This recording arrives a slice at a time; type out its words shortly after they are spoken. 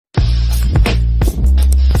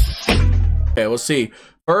Okay, we'll see.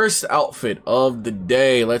 First outfit of the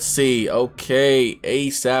day. Let's see. Okay,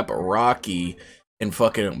 ASAP Rocky and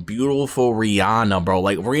fucking beautiful Rihanna, bro.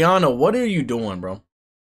 Like, Rihanna, what are you doing, bro?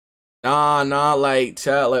 Nah, like,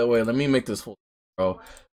 chat, like, wait, let me make this full, bro.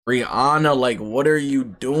 Rihanna, like, what are you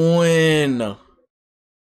doing?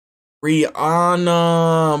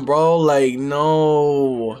 Rihanna, bro, like,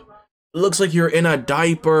 no. It looks like you're in a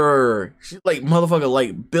diaper. She's like, motherfucker,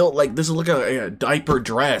 like, built like this is looking like a diaper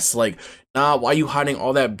dress. Like, nah, why you hiding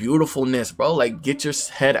all that beautifulness, bro? Like, get your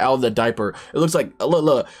head out of the diaper. It looks like,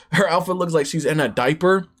 look, her outfit looks like she's in a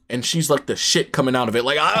diaper and she's like the shit coming out of it.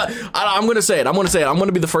 Like, I'm gonna say it. I'm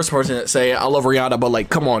gonna be the first person to say it. I love Rihanna, but like,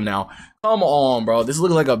 come on now. Come on, bro. This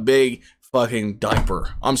looks like a big fucking diaper.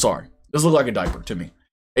 I'm sorry. This looks like a diaper to me.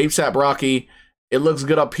 ASAP Rocky. It looks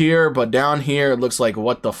good up here, but down here, it looks like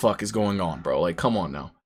what the fuck is going on, bro? Like, come on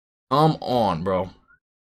now. Come on, bro.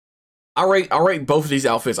 I rate both of these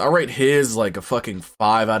outfits. I rate his like a fucking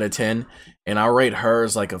 5 out of 10, and I rate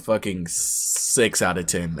hers like a fucking 6 out of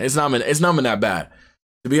 10. It's not been that bad.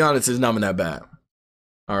 To be honest, it's not been that bad.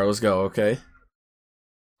 All right, let's go.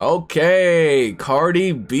 Okay,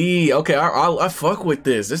 Cardi B. Okay, I fuck with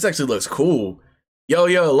this. This actually looks cool. Yo,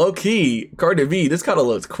 low key, Cardi B, this kind of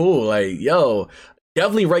looks cool. Like, yo,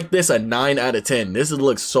 definitely rate this a 9 out of 10. This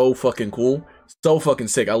looks so fucking cool. So fucking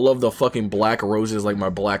sick. I love the fucking black roses, like my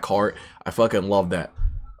black heart. I fucking love that.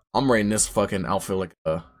 I'm rating this fucking outfit like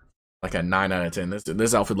a 9 out of 10.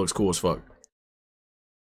 This outfit looks cool as fuck.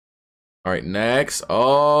 All right, next. Oh,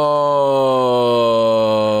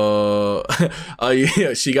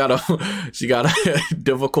 yeah, she got a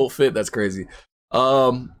difficult fit. That's crazy.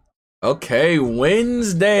 Okay,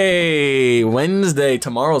 Wednesday.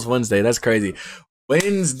 Tomorrow's Wednesday. That's crazy.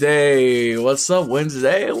 Wednesday. What's up,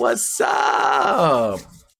 Wednesday? What's up?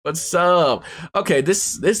 Okay,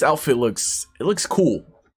 this outfit looks cool.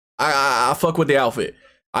 I fuck with the outfit.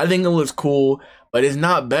 I think it looks cool, but it's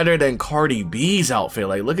not better than Cardi B's outfit.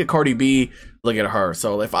 Like, look at Cardi B, look at her.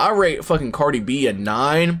 So if I rate fucking Cardi B a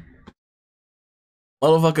 9,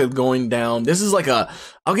 motherfucker going down. This is like I'll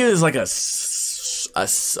give this like a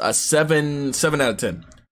 7 out of 10.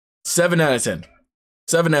 7 out of 10.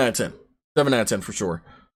 7 out of 10. 7 out of 10 for sure.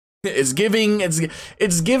 It's giving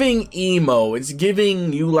emo. It's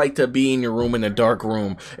giving you like to be in your room in a dark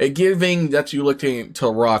room. It's giving that you looking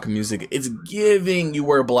to rock music. It's giving you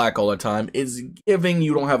wear black all the time. It's giving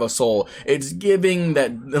you don't have a soul. It's giving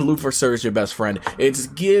that Lucifer is your best friend. It's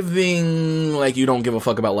giving like you don't give a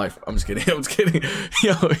fuck about life. I'm just kidding. I'm just kidding.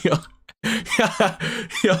 Yo.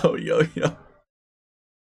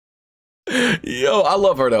 Yo, I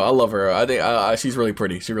love her though. I love her. I think she's really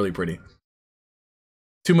pretty. She's really pretty.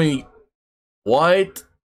 Too many. What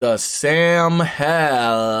the Sam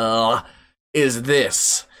hell is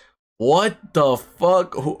this? What the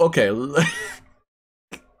fuck? Okay.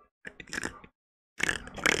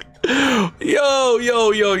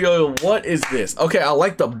 Yo. What is this? Okay, I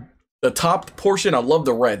like the top portion. I love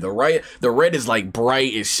the red. The red is like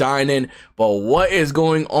bright, it's shining. But what is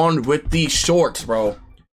going on with these shorts, bro?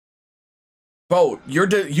 Bro,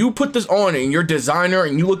 you put this on and you're designer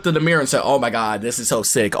and you looked in the mirror and said, oh my god, this is so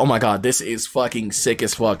sick. Oh my god, this is fucking sick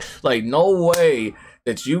as fuck. Like, no way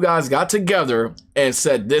that you guys got together and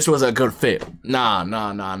said this was a good fit. Nah.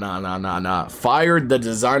 Fired the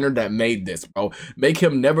designer that made this, bro. Make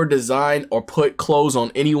him never design or put clothes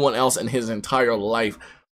on anyone else in his entire life.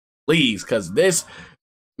 Please, because this,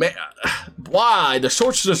 man, why? The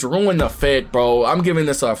shorts just ruined the fit, bro. I'm giving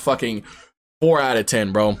this a fucking 4 out of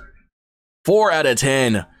 10, bro. 4 out of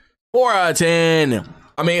 10. 4 out of 10.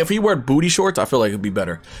 I mean, if he wore booty shorts, I feel like it'd be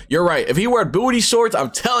better. You're right. If he wore booty shorts, I'm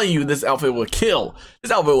telling you, this outfit would kill.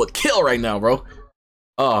 This outfit would kill right now, bro.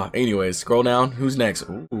 Anyways, scroll down. Who's next?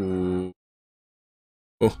 Ooh.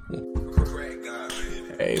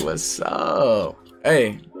 Hey, what's up?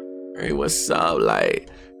 Hey, what's up? Like,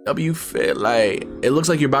 W fit. Like, it looks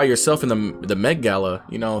like you're by yourself in the Met Gala.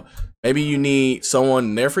 You know, maybe you need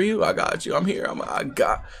someone there for you. I got you. I'm here.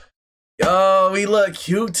 Yo, we look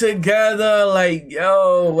cute together. Like,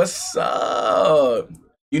 yo, what's up?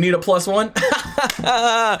 You need a +1?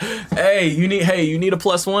 Hey, you need a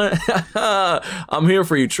 +1? I'm here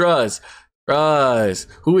for you. Trust.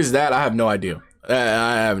 Who is that? I have no idea. I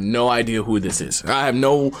have no idea who this is. I have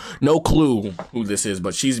no clue who this is,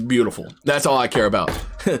 but she's beautiful. That's all I care about.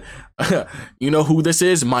 You know who this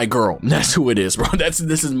is? My girl. That's who it is, bro. This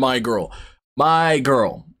is my girl. My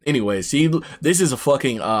girl. Anyway, see, this is a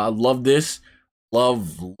fucking love this.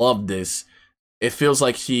 Love this. It feels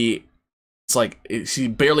like she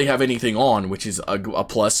barely have anything on, which is a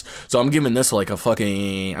plus. So I'm giving this like a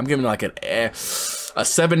fucking, I'm giving like a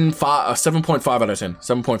 7.5 out of 10.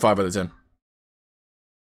 7.5 out of 10.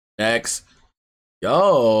 Next.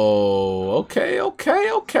 Yo, okay.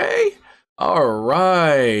 All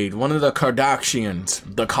right, one of the Kardashians.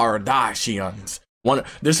 The Kardashians.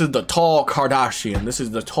 This is the tall Kardashian. This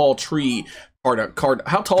is the tall tree.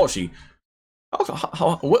 How tall is she?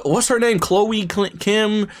 What's her name? Chloe,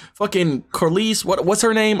 Kim, fucking Carlise. What's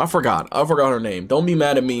her name? I forgot her name. Don't be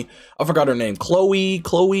mad at me. I forgot her name. Chloe,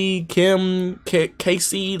 Kim,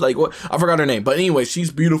 Casey. Like what? I forgot her name. But anyway,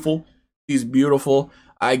 she's beautiful. She's beautiful.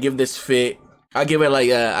 I give this fit. I give it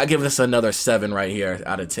like I give this another 7 right here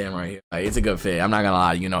out of 10 right here. Like, it's a good fit. I'm not gonna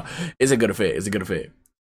lie. You know, it's a good fit. It's a good fit.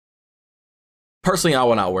 Personally, I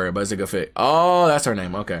will not wear it, but it's a good fit. Oh, that's her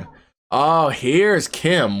name. Okay. Oh, here's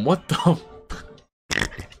Kim. What the?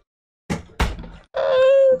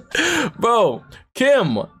 Bro,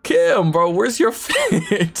 Kim, bro, where's your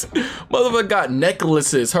fit? Motherfucker got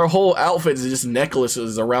necklaces. Her whole outfit is just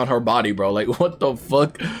necklaces around her body, bro. Like, what the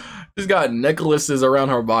fuck? She's got necklaces around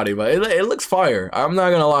her body, but it looks fire. I'm not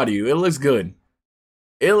gonna lie to you. It looks good.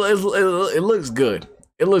 It looks good.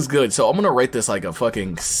 It looks good. So I'm gonna rate this like a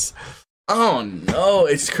fucking... I don't know.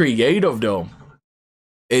 It's creative though.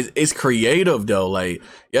 It's creative though. Like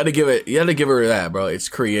you had to give her that, bro. It's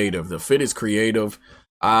creative. The fit is creative.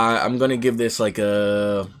 I'm gonna give this like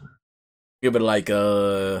a. I'm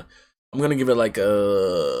gonna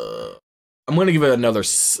give it another.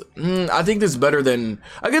 I think this is better than.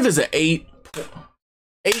 I give this an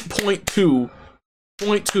 8.2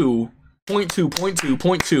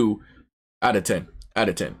 out of 10. I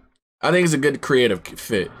think it's a good creative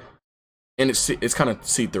fit. And it's kind of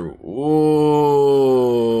see-through. Ooh,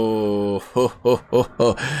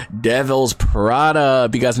 Devil's Prada.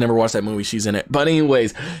 If you guys never watched that movie, she's in it. But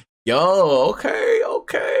anyways, yo, okay.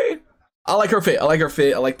 I like her fit. I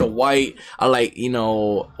like the white. I like, you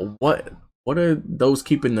know, what are those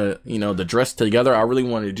keeping the, you know, the dress together? I really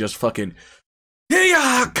wanted to just fucking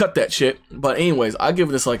cut that shit. But anyways, I give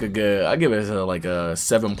this like a good. I give it like a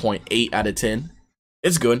 7.8 out of 10.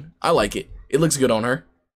 It's good. I like it. It looks good on her.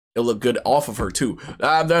 It'll look good off of her too.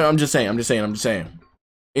 I'm just saying.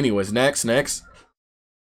 Anyways, next.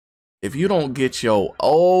 If you don't get your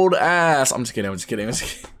old ass, I'm just kidding.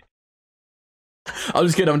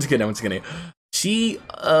 She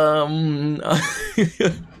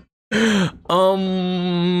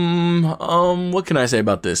what can I say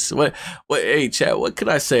about this? What hey chat, what can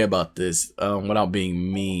I say about this without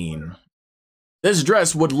being mean? This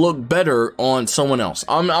dress would look better on someone else.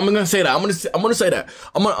 I'm gonna say that. I'm gonna say that.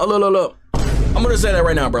 Look. I'm gonna say that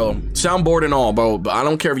right now, bro. Soundboard and all, bro. But I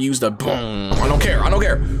don't care if you use the boom. I don't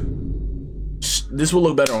care. This will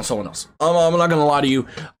look better on someone else. I'm not gonna lie to you,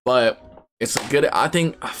 but it's a good. I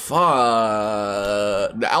think the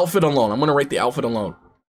outfit alone. I'm gonna rate the outfit alone.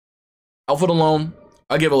 I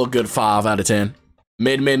give it a good 5 out of 10.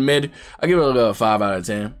 Mid. I give it a 5 out of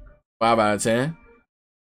 10. 5 out of 10.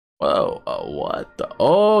 Whoa, what the?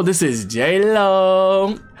 Oh, this is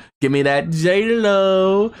J-Lo. Give me that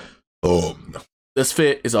J-Lo. Oh, this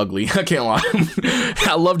fit is ugly. I can't lie.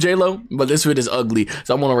 I love J-Lo, but this fit is ugly.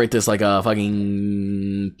 So I'm gonna rate this like a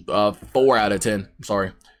fucking 4 out of 10. I'm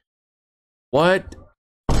sorry. What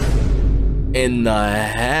in the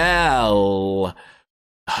hell?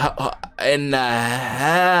 In the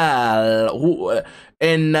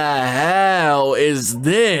hell is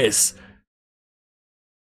this?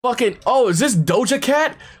 Fucking, oh, is this Doja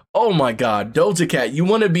Cat? Oh my god, Doja Cat. You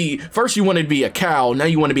want to be, first you wanted to be a cow, now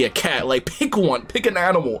you want to be a cat. Like, pick one, pick an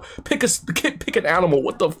animal. Pick an animal.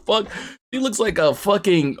 What the fuck? She looks like a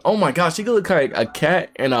fucking, oh my gosh, she could look like a cat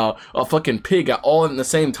and a fucking pig all in the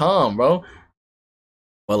same time, bro.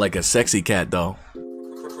 But like a sexy cat though.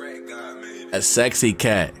 A sexy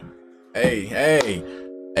cat. Hey,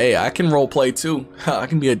 I can role play too. I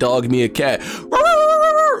can be a dog, me a cat.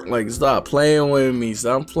 Like, stop playing with me.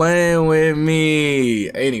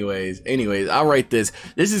 Anyways, I'll write this.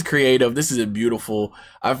 This is creative. This is beautiful.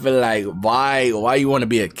 I feel like why you want to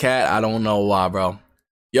be a cat? I don't know why, bro.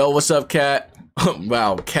 Yo, what's up, cat?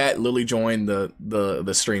 Wow, cat Lily joined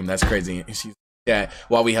the stream. That's crazy. She's a cat.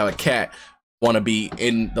 Why we have a cat want to be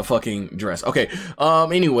in the fucking dress? Okay.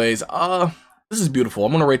 Anyways, this is beautiful.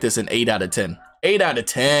 I'm gonna rate this an 8 out of 10. 8 out of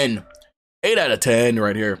 10. 8 out of 10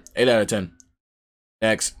 right here. 8 out of 10.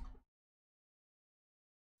 Next.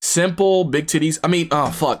 Simple, big titties. I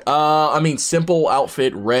mean, simple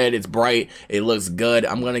outfit, red, it's bright, it looks good.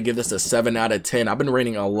 I'm gonna give this a 7 out of 10. I've been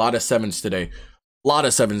rating a lot of 7s today. A lot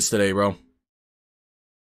of 7s today, bro.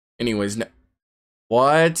 Anyways,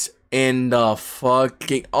 what in the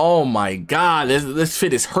fucking, oh my god, this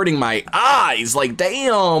fit is hurting my eyes. Like,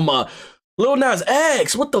 damn. Lil Nas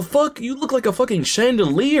X, what the fuck? You look like a fucking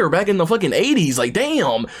chandelier back in the fucking 80s. Like,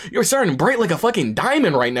 damn, you're starting bright like a fucking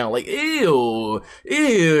diamond right now. Like, ew,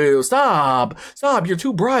 ew, stop, stop, you're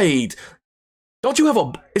too bright. Don't you have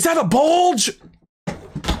a, is that a bulge?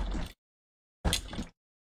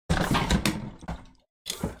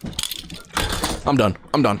 I'm done.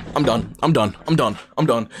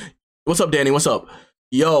 What's up, Danny? What's up?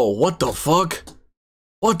 Yo, what the fuck?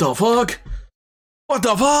 What the fuck? What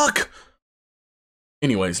the fuck?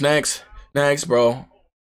 Anyways, next, bro.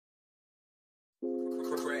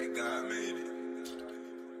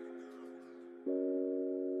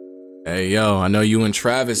 Hey, yo, I know you and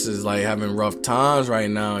Travis is like having rough times right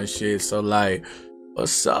now and shit. So like,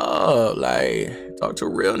 what's up? Like, talk to a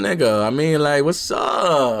real nigga. I mean, like, what's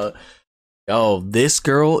up? Yo, this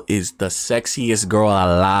girl is the sexiest girl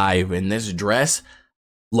alive, and this dress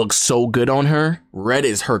looks so good on her. Red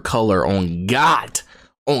is her color. On God,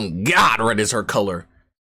 red is her color.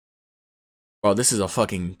 Bro, this is a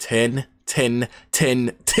fucking 10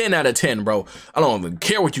 out of 10, bro. I don't even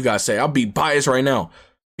care what you guys say. I'll be biased right now.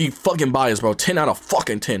 Be fucking biased, bro. 10 out of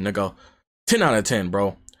fucking 10, nigga. 10 out of 10,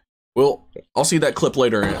 bro. Well, I'll see that clip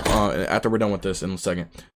later after we're done with this in a second.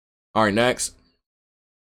 All right, next.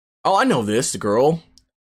 Oh, I know this girl.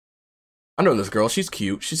 I know this girl. She's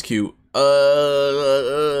cute. She's cute. I'll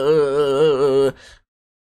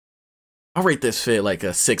rate this fit like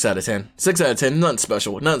a 6 out of 10. 6 out of 10. Nothing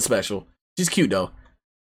special. Nothing special. She's cute though.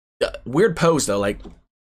 Weird pose though. Like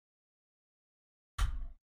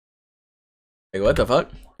what the fuck?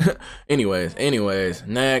 anyways,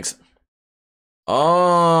 next.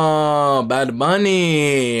 Oh, Bad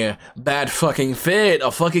Bunny. Bad fucking fit.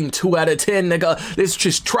 A fucking 2 out of 10, nigga. This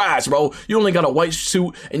just trash, bro. You only got a white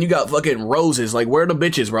suit and you got fucking roses. Like, where are the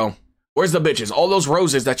bitches, bro? Where's the bitches? All those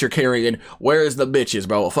roses that you're carrying, where is the bitches,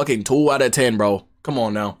 bro? A fucking 2 out of 10, bro. Come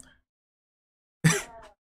on now.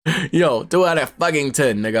 Yo, 2 out of fucking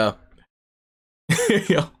 10, nigga.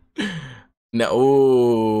 Yo. No,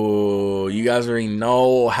 ooh, you guys already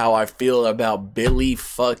know how I feel about Billie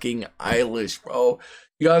fucking Eilish, bro.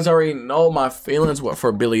 You guys already know my feelings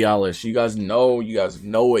for Billie Eilish. You guys know it. You guys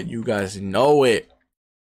know it.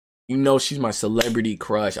 You know she's my celebrity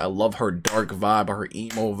crush. I love her dark vibe, her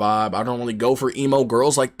emo vibe. I don't really go for emo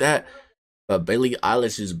girls like that. But Billie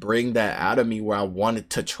Eilish just bring that out of me where I wanted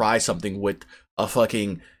to try something with a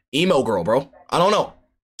fucking emo girl, bro. I don't know.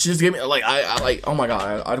 She just gave me like I like, oh my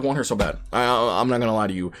god, I want her so bad. I'm not gonna lie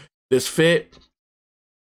to you. This fit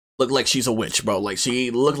looked like she's a witch, bro. Like she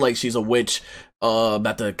looked like she's a witch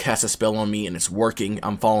about to cast a spell on me, and it's working.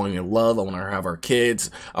 I'm falling in love. I want her to have her kids.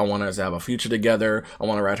 I want us to have a future together. I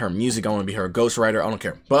want to write her music. I want to be her ghostwriter. I don't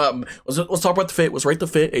care. But let's talk about the fit. Let's rate the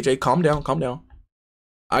fit. AJ, calm down, calm down.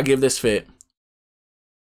 I give this fit,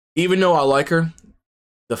 even though I like her,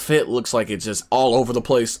 the fit looks like it's just all over the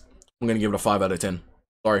place. I'm gonna give it a 5 out of 10.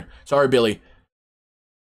 Sorry, Billy.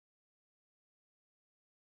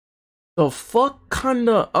 The fuck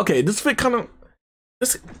kinda, okay, this fit kinda,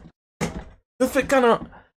 this fit kinda,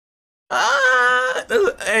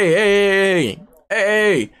 hey,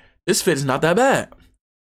 this fit is not that bad.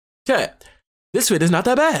 Chat, this fit is not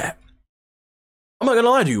that bad. I'm not gonna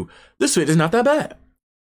lie to you, this fit is not that bad.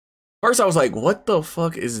 First I was like, what the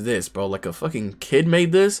fuck is this, bro? Like a fucking kid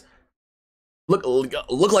made this? Look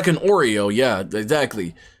like an Oreo, yeah,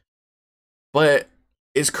 exactly. But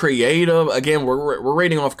it's creative. Again, we're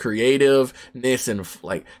rating off creativeness and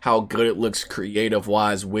like how good it looks creative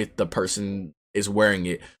wise with the person is wearing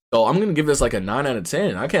it. So I'm gonna give this like a 9 out of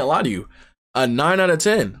 10. I can't lie to you, a 9 out of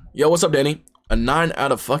 10. Yo, what's up, Danny? A 9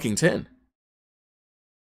 out of fucking 10.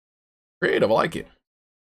 Creative, I like it.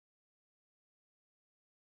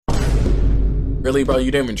 Really, bro? You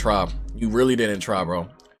didn't even try. You really didn't try, bro.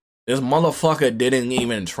 This motherfucker didn't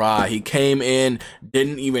even try. He came in,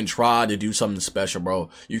 didn't even try to do something special, bro.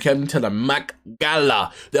 You came to the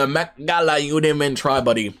Gala. The Gala, you didn't even try,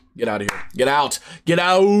 buddy. Get out of here. Get out. Get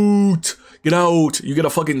out. Get out. You get a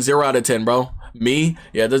fucking 0 out of 10, bro. Me?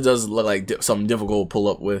 Yeah, this does look like something difficult to pull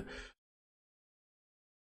up with.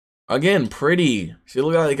 Again, pretty. She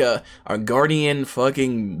looked like a guardian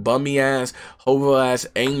fucking bummy ass, hobo ass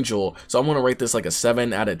angel. So I'm gonna rate this like a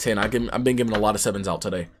 7 out of 10. I've been giving a lot of 7s out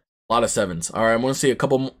today. A lot of 7s. All right, I'm gonna see a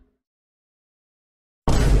couple more.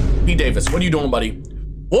 P. Davis, what are you doing, buddy?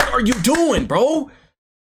 What are you doing, bro?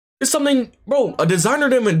 It's something, bro. A designer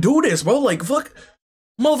didn't even do this, bro. Like, fuck.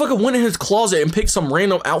 Motherfucker went in his closet and picked some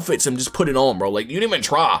random outfits and just put it on, bro. Like, you didn't even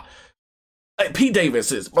try. Like, P.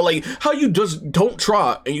 Davis is, but like, how you just don't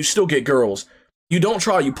try and you still get girls? You don't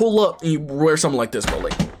try, you pull up and you wear something like this, bro.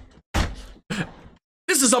 Like,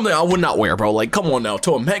 this this is something I would not wear, bro. Like, come on now,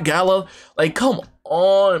 to a Met Gala. Like, come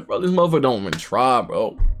on, bro. This motherfucker don't even try,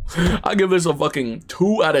 bro. I give this a fucking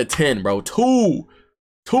 2 out of 10, bro. 2.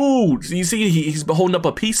 You see, he's holding up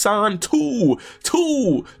a peace sign. 2.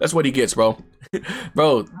 That's what he gets, bro.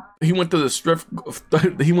 Bro, he went to the thrift.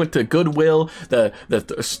 He went to Goodwill, the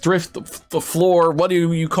thrift, the floor. What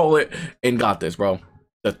do you call it? And got this, bro.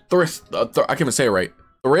 The thrift. I can't even say it right.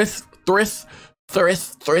 Thrift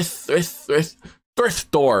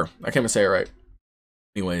store. I can't even say it right.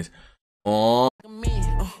 Anyways,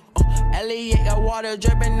 Elliot got water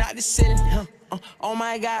dripping out the ceiling. Oh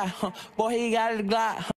my God, boy, he got a Glock.